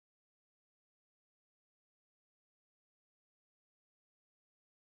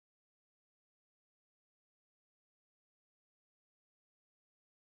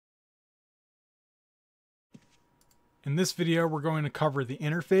In this video, we're going to cover the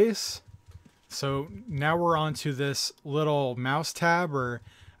interface. So now we're on to this little mouse tab, or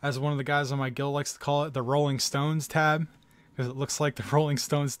as one of the guys on my guild likes to call it, the Rolling Stones tab, because it looks like the Rolling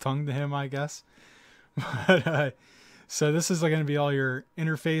Stones tongue to him, I guess. But, so this is going to be all your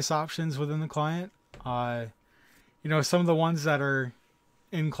interface options within the client. You know, some of the ones that are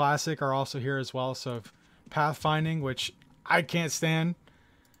in Classic are also here as well. So pathfinding, which I can't stand,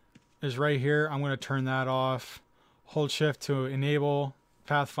 is right here. I'm going to turn that off. Hold shift to enable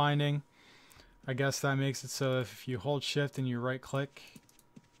pathfinding. I guess that makes it so if you hold shift and you right click,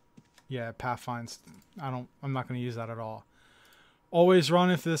 yeah, pathfinds. I'm not going to use that at all. Always run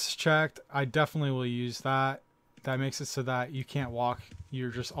if this is checked. I definitely will use that. That makes it so that you can't walk. You're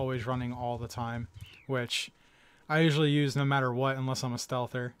just always running all the time, which I usually use no matter what, unless I'm a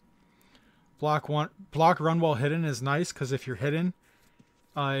stealther. Block run while hidden is nice, because if you're hidden,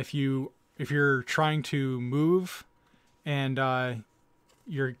 if you're trying to move and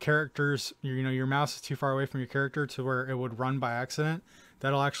your character's, your mouse is too far away from your character to where it would run by accident,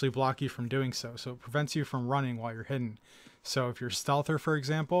 that'll actually block you from doing so. So it prevents you from running while you're hidden. So if you're stealther, for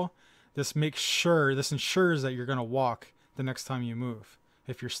example, this ensures that you're going to walk the next time you move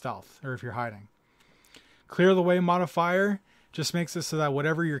if you're stealth or if you're hiding. Clear the way modifier just makes it so that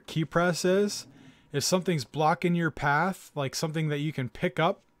whatever your key press is, if something's blocking your path, like something that you can pick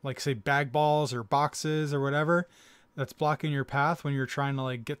up, like say bag balls or boxes or whatever, that's blocking your path when you're trying to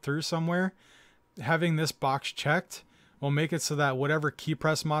like get through somewhere, having this box checked will make it so that whatever key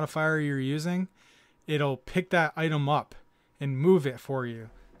press modifier you're using, it'll pick that item up and move it for you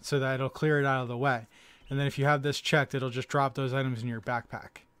so that it'll clear it out of the way. And then if you have this checked, it'll just drop those items in your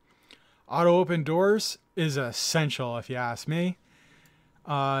backpack. Auto open doors is essential if you ask me.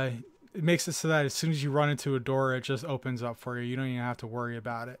 It makes it so that as soon as you run into a door, it just opens up for you. You don't even have to worry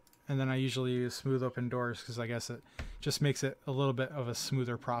about it. And then I usually use smooth open doors because I guess it just makes it a little bit of a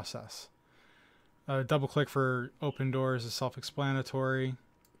smoother process. Double click for open doors is self-explanatory.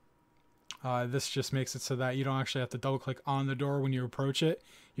 This just makes it so that you don't actually have to double click on the door when you approach it.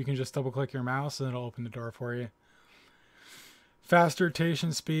 You can just double click your mouse and it'll open the door for you. Fast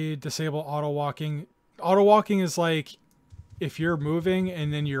rotation speed, disable auto walking. Auto walking is like if you're moving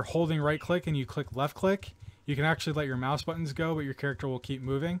and then you're holding right click and you click left click, you can actually let your mouse buttons go, but your character will keep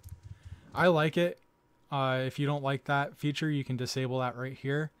moving. I like it. If you don't like that feature, you can disable that right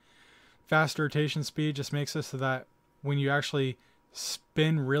here. Fast rotation speed just makes it so that when you actually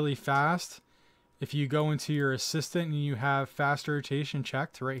spin really fast, if you go into your assistant and you have fast rotation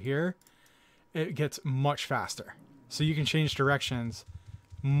checked right here, it gets much faster. So you can change directions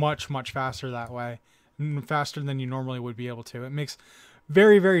much faster that way, faster than you normally would be able to. It makes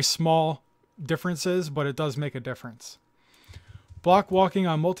very, very small differences, but it does make a difference. Block walking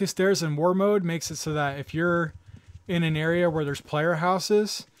on multi-stairs in war mode makes it so that if you're in an area where there's player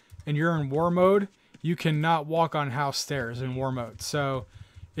houses and you're in war mode, you cannot walk on house stairs in war mode. So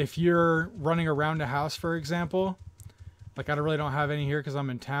if you're running around a house, for example, like I really don't have any here because I'm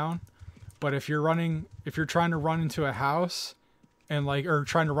in town, but if you're trying to run into a house and or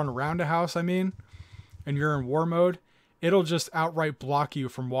trying to run around a house, I mean, and you're in war mode, it'll just outright block you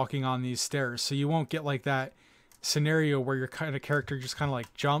from walking on these stairs. So you won't get like that scenario where your kind of character just kind of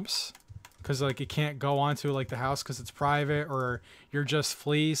like jumps because like it can't go onto like the house because it's private, or you're just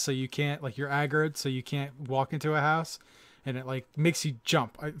flee, so you can't, like you're aggroed, so you can't walk into a house, and it like makes you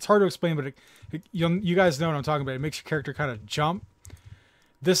jump. It's hard to explain, but you guys know what I'm talking about. It makes your character kind of jump.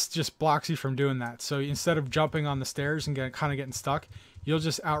 This just blocks you from doing that. So instead of jumping on the stairs and kind of getting stuck, you'll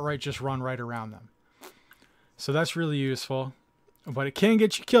just outright just run right around them. So that's really useful, but it can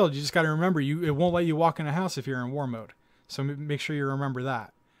get you killed. You just got to remember, it won't let you walk in a house if you're in war mode. So make sure you remember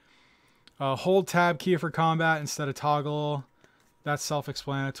that. Hold tab key for combat instead of toggle. That's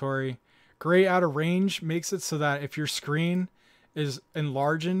self-explanatory. Gray out of range makes it so that if your screen is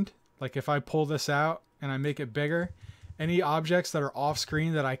enlarged, like if I pull this out and I make it bigger, any objects that are off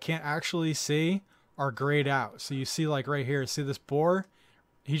screen that I can't actually see are grayed out. So you see like right here, see this boar?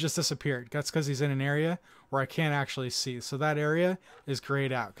 He just disappeared. That's because he's in an area where I can't actually see. So that area is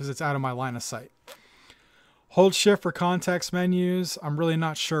grayed out because it's out of my line of sight. Hold shift for context menus. I'm really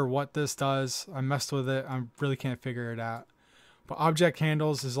not sure what this does. I messed with it. I really can't figure it out. But object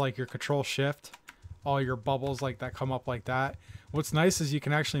handles is like your control shift. All your bubbles like that come up like that. What's nice is you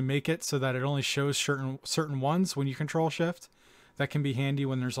can actually make it so that it only shows certain ones when you control shift. That can be handy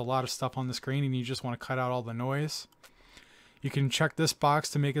when there's a lot of stuff on the screen and you just want to cut out all the noise. You can check this box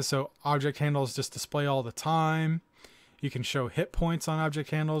to make it so object handles just display all the time. You can show hit points on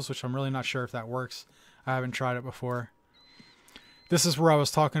object handles, which I'm really not sure if that works. I haven't tried it before. This is where I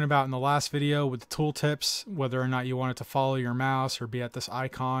was talking about in the last video with the tooltips, whether or not you want it to follow your mouse or be at this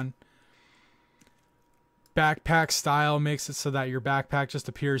icon. Backpack style makes it so that your backpack just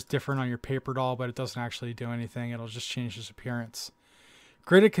appears different on your paper doll, but it doesn't actually do anything. It'll just change its appearance.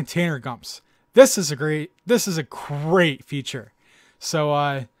 Gridded container gumps. This is a great feature. So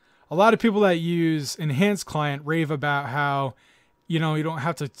a lot of people that use Enhanced Client rave about how, you don't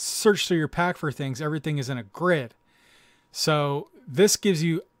have to search through your pack for things. Everything is in a grid. So this gives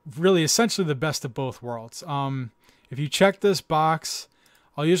you really essentially the best of both worlds. If you check this box,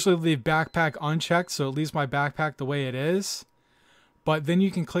 I'll usually leave backpack unchecked, so it leaves my backpack the way it is. But then you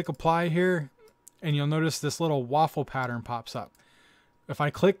can click apply here, and you'll notice this little waffle pattern pops up. If I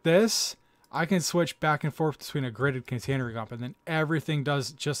click this, I can switch back and forth between a gridded container gump, and then everything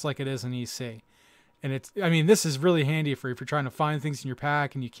does just like it is in EC. And this is really handy for if you're trying to find things in your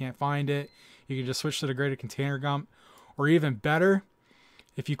pack and you can't find it. You can just switch to the gridded container gump. Or even better,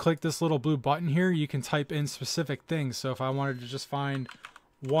 if you click this little blue button here, you can type in specific things. So if I wanted to just find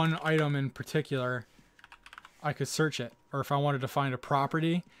one item in particular, I could search it. Or if I wanted to find a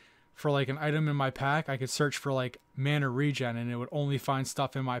property for like an item in my pack, I could search for like mana regen, and it would only find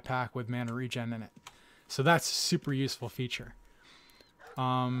stuff in my pack with mana regen in it. So that's a super useful feature.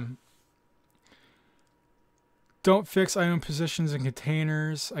 Don't fix item positions in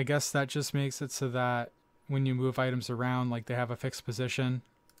containers. I guess that just makes it so that when you move items around, like they have a fixed position.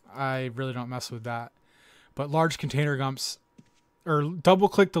 I really don't mess with that. But large container gumps, or double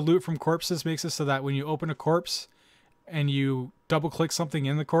click the loot from corpses, makes it so that when you open a corpse and you double click something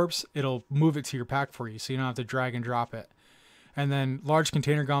in the corpse, it'll move it to your pack for you, so you don't have to drag and drop it. And then large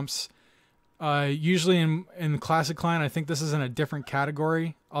container gumps, usually in Classic Client, I think this is in a different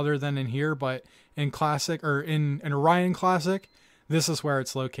category other than in here, but in Classic, or in Orion Classic, this is where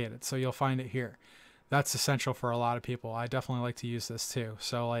it's located, so you'll find it here. That's essential for a lot of people. I definitely like to use this too.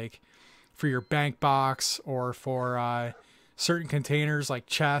 So like for your bank box, or for certain containers like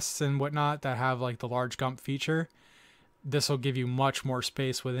chests and whatnot that have like the large gump feature, this will give you much more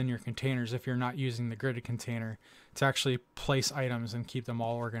space within your containers if you're not using the gridded container to actually place items and keep them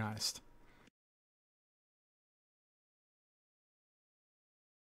all organized.